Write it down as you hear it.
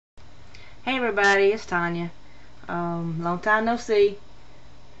Hey everybody, it's Tanya. Long time no see.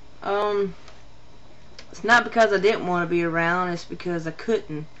 Um, it's not because I didn't want to be around, it's because I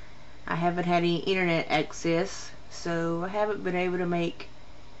couldn't. I haven't had any internet access, so I haven't been able to make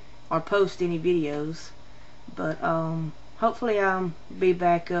or post any videos. But hopefully I'll be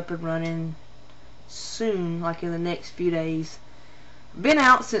back up and running soon, like in the next few days. Been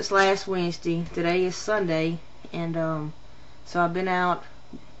out since last Wednesday. Today is Sunday, and so I've been out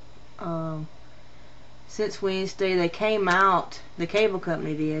um since Wednesday. They came out, the cable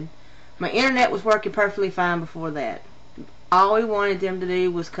company did. My internet was working perfectly fine before that. All we wanted them to do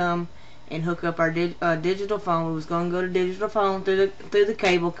was come and hook up our digital phone. We was going to go to digital phone through the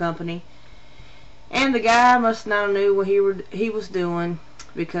cable company, and the guy must not have knew what he was doing,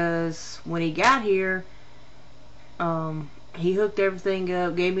 because when he got here, he hooked everything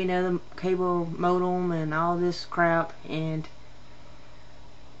up, gave me another cable modem and all this crap, and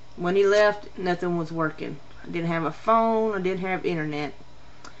when he left, nothing was working. I didn't have a phone, I didn't have internet.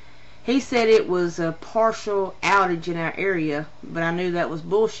 He said it was a partial outage in our area, but I knew that was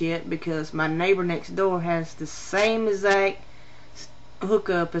bullshit because my neighbor next door has the same exact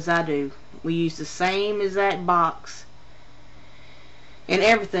hookup as I do. We use the same exact box and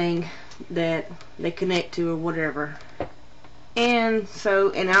everything that they connect to or whatever. And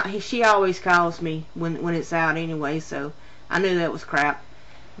so, she always calls me when it's out anyway, so I knew that was crap.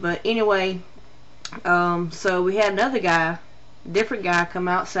 But anyway, so we had another guy, different guy, come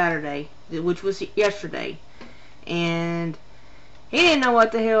out Saturday, which was yesterday, and he didn't know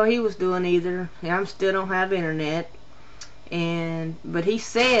what the hell he was doing either. I still don't have internet, but he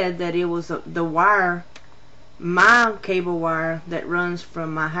said that it was the wire, my cable wire that runs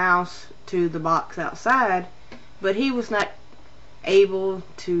from my house to the box outside, but he was not able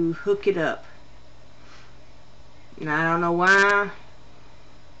to hook it up. Now I don't know why.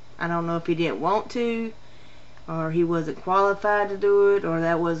 I don't know if he didn't want to, or he wasn't qualified to do it, or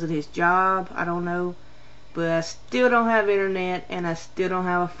that wasn't his job. I don't know. But I still don't have internet, and I still don't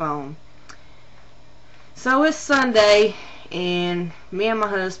have a phone. So it's Sunday, and me and my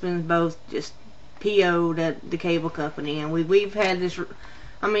husband both just PO'd at the cable company, and we've had this.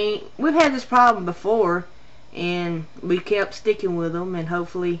 We've had this problem before, and we kept sticking with them, and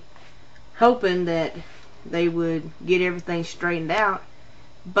hoping that they would get everything straightened out.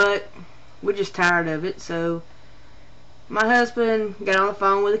 But we're just tired of it. So my husband got on the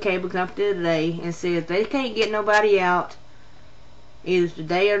phone with the cable company today and said if they can't get nobody out either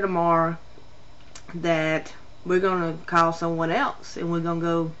today or tomorrow, that we're going to call someone else, and we're going to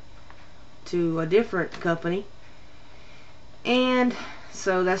go to a different company. And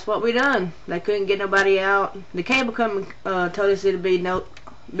so that's what we done. They couldn't get nobody out. The cable company told us it'd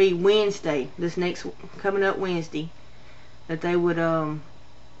be Wednesday, this next coming up Wednesday, that they would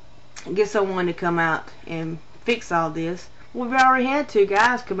get someone to come out and fix all this. We've already had two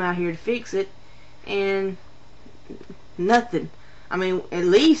guys come out here to fix it, and nothing. At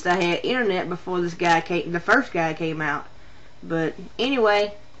least I had internet before the first guy came out. But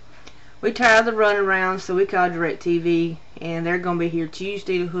anyway, we tired of the running around, so we called DirecTV, and they're gonna be here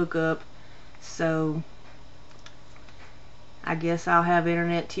Tuesday to hook up. So I guess I'll have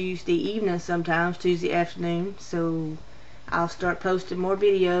internet Tuesday evening sometimes, Tuesday afternoon. So I'll start posting more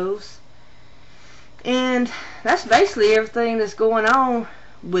videos. And that's basically everything that's going on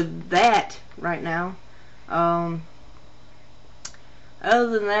with that right now. Other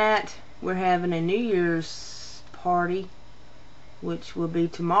than that, we're having a New Year's party, which will be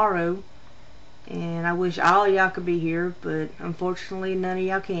tomorrow. And I wish all y'all could be here, but unfortunately none of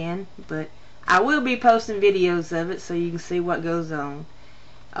y'all can. But I will be posting videos of it so you can see what goes on.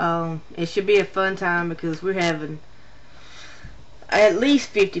 It should be a fun time because we're having at least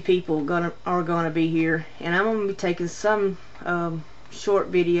 50 people are gonna be here, and I'm gonna be taking some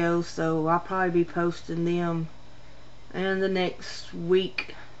short videos, so I'll probably be posting them in the next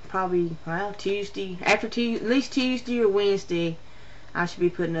week, probably Tuesday, at least Tuesday or Wednesday. I should be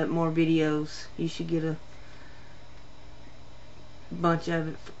putting up more videos. You should get a bunch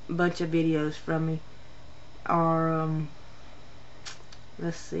of videos from me. Or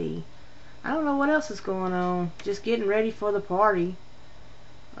let's see, I don't know what else is going on. Just getting ready for the party.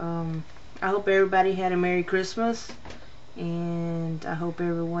 I hope everybody had a Merry Christmas, and I hope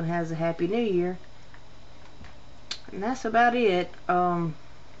everyone has a Happy New Year. And that's about it.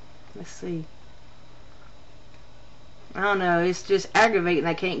 Let's see. I don't know. It's just aggravating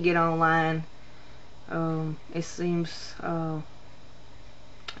I can't get online. It seems, I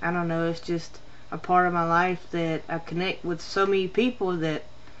don't know, it's just a part of my life that I connect with so many people that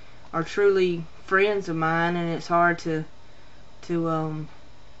are truly friends of mine, and it's hard to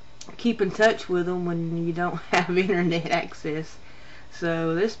keep in touch with them when you don't have internet access.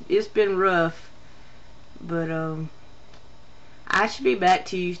 So it's been rough, but I should be back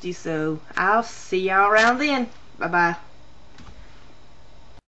Tuesday, so I'll see y'all around then. Bye bye.